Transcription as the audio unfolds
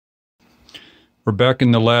We're back in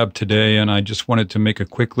the lab today, and I just wanted to make a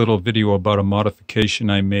quick little video about a modification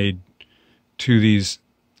I made to these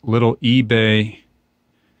little eBay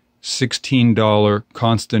 $16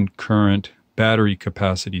 constant current battery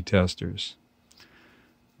capacity testers.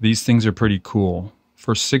 These things are pretty cool.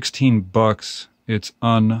 For 16 bucks, it's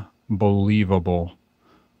unbelievable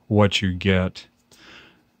what you get.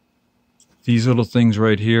 These little things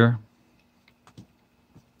right here,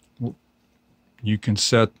 you can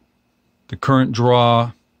set the current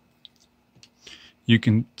draw, you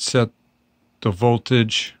can set the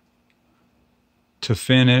voltage to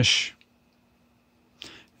finish,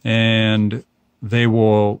 and they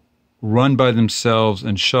will run by themselves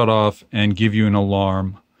and shut off and give you an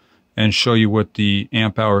alarm and show you what the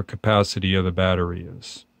amp hour capacity of the battery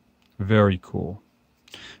is. Very cool.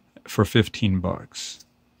 For 15 bucks.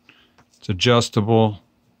 It's adjustable.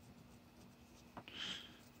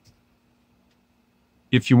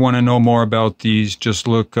 If you want to know more about these, just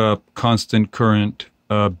look up constant current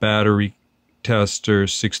battery tester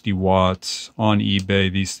 60 watts on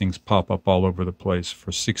eBay. These things pop up all over the place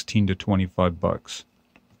for 16 to 25 bucks.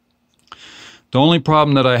 The only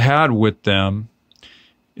problem that I had with them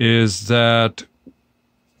is that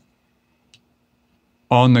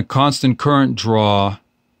on the constant current draw,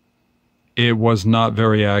 it was not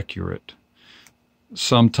very accurate.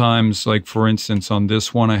 Sometimes, like for instance, on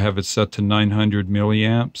this one, I have it set to 900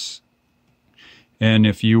 milliamps. And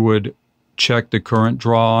if you would check the current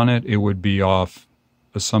draw on it, it would be off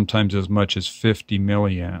sometimes as much as 50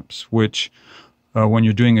 milliamps, which when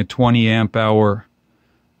you're doing a 20 amp hour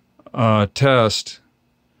test,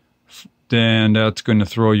 then that's going to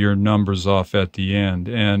throw your numbers off at the end.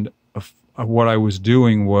 And what I was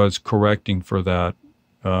doing was correcting for that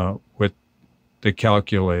with the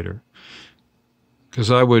calculator. Because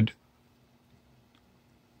I would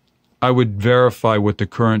verify what the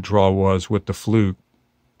current draw was with the fluke,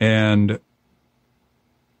 and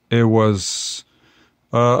it was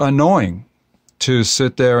annoying to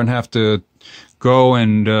sit there and have to go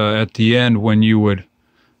and at the end when you would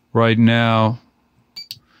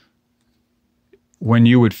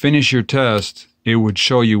finish your test, it would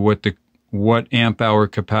show you what amp hour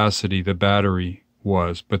capacity the battery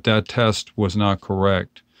was, but that test was not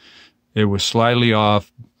correct. It was slightly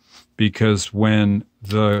off because when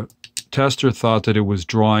the tester thought that it was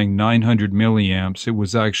drawing 900 milliamps, it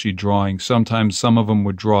was actually drawing, sometimes some of them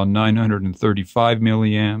would draw 935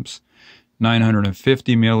 milliamps,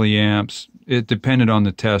 950 milliamps. It depended on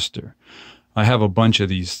the tester. I have a bunch of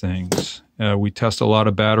these things. We test a lot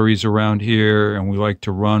of batteries around here, and we like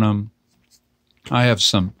to run them. I have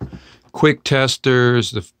some quick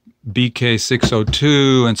testers, the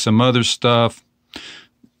BK602 and some other stuff.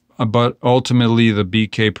 But ultimately, the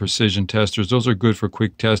BK precision testers, those are good for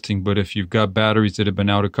quick testing. But if you've got batteries that have been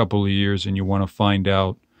out a couple of years and you want to find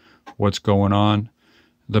out what's going on,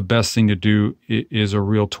 the best thing to do is a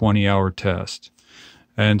real 20-hour test.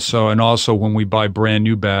 And also when we buy brand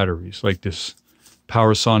new batteries, like this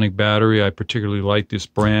PowerSonic battery, I particularly like this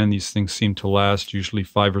brand. These things seem to last usually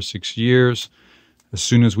 5 or 6 years. As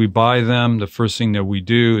soon as we buy them, the first thing that we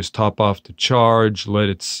do is top off the charge, let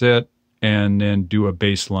it sit, and then do a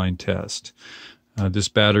baseline test. This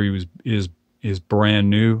battery is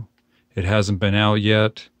brand new. It hasn't been out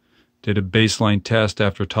yet. Did a baseline test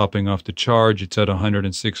after topping off the charge. It's at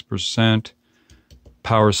 106%.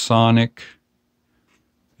 PowerSonic.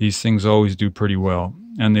 These things always do pretty well,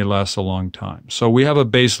 and they last a long time. So we have a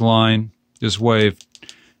baseline. This way,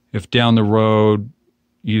 if down the road,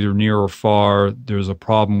 either near or far, there's a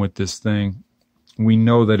problem with this thing, we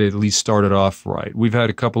know that it at least started off right. We've had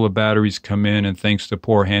a couple of batteries come in, and thanks to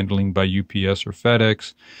poor handling by UPS or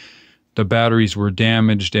FedEx, the batteries were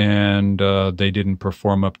damaged and they didn't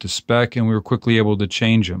perform up to spec, and we were quickly able to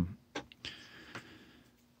change them.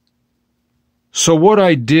 So what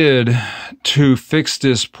I did to fix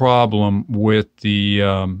this problem with the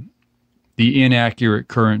inaccurate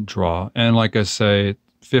current draw, and like I say,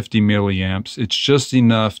 50 milliamps, it's just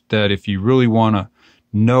enough that if you really want to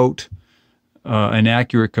note an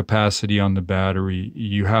accurate capacity on the battery,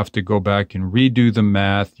 you have to go back and redo the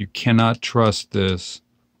math. You cannot trust this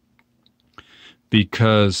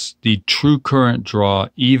because the true current draw,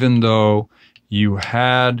 even though you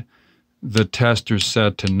had the tester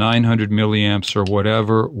set to 900 milliamps or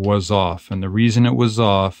whatever, was off. And the reason it was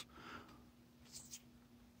off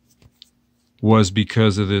was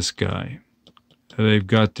because of this guy. They've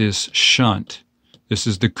got this shunt. This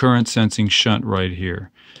is the current sensing shunt right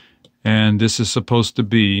here. And this is supposed to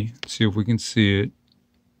be, let's see if we can see it.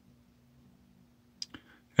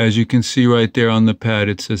 As you can see right there on the pad,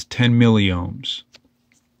 it says 10 milliohms.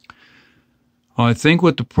 I think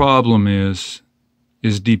what the problem is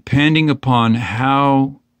is depending upon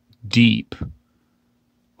how deep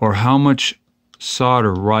or how much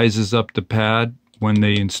solder rises up the pad when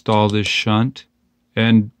they install this shunt,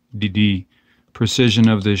 and the precision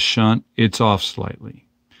of this shunt, it's off slightly.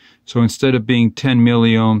 So instead of being 10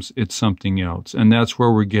 milliohms, it's something else, and that's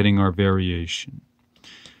where we're getting our variation.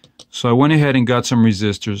 So I went ahead and got some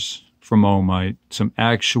resistors from OHMITE, some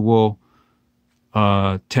actual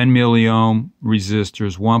 10 milliohm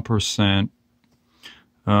resistors, 1%.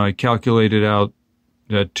 I calculated out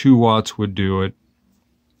that 2 watts would do it.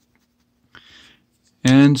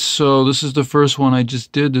 And so this is the first one I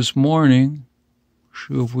just did this morning.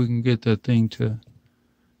 See if we can get that thing to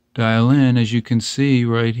dial in. As you can see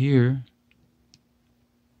right here,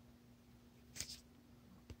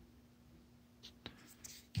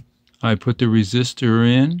 I put the resistor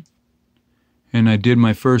in and I did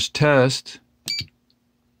my first test.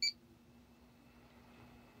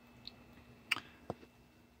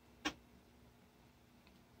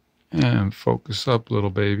 And focus up, little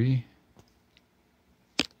baby.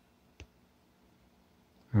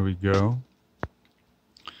 There we go.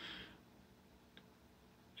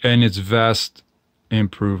 And it's vast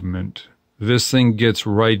improvement. This thing gets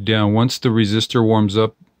right down. Once the resistor warms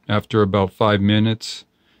up after about 5 minutes,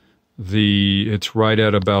 it's right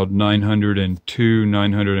at about 902,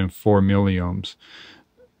 904 milliohms,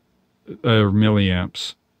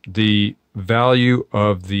 milliamps. The value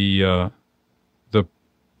of the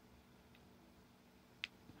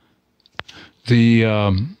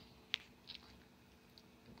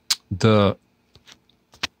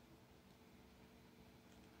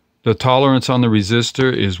tolerance on the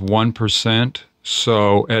resistor is 1%.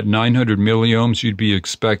 So at 900 milliohms, you'd be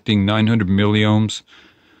expecting 900 milliohms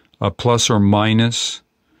plus or minus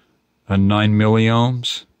 9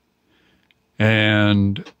 milliohms.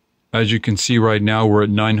 And as you can see right now, we're at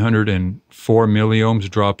 904 milliohms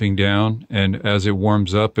dropping down. And as it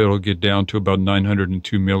warms up, it'll get down to about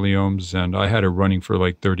 902 milliohms. And I had it running for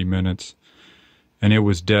like 30 minutes. And it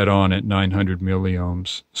was dead on at 900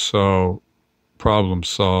 milliohms. So problem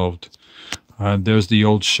solved. There's the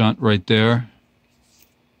old shunt right there.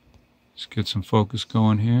 Let's get some focus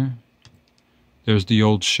going here. There's the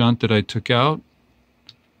old shunt that I took out.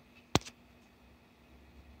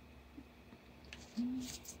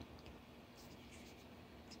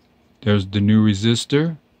 There's the new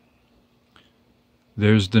resistor.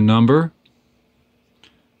 There's the number.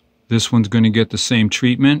 This one's going to get the same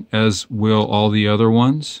treatment as will all the other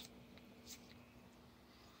ones.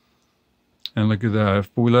 And look at that. If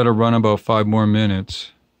we let it run about 5 more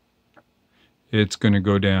minutes, it's going to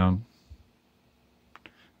go down.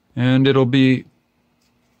 And it'll be,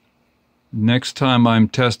 next time I'm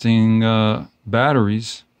testing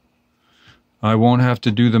batteries, I won't have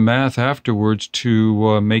to do the math afterwards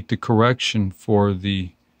to make the correction for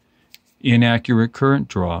the inaccurate current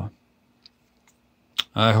draw.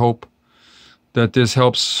 I hope that this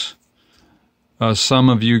helps some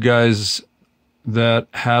of you guys that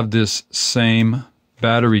have this same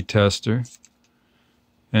battery tester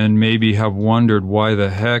and maybe have wondered why the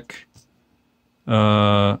heck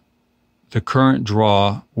the current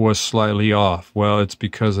draw was slightly off. Well, it's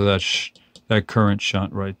because of that current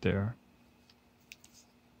shunt right there.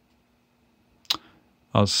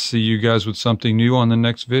 I'll see you guys with something new on the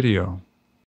next video.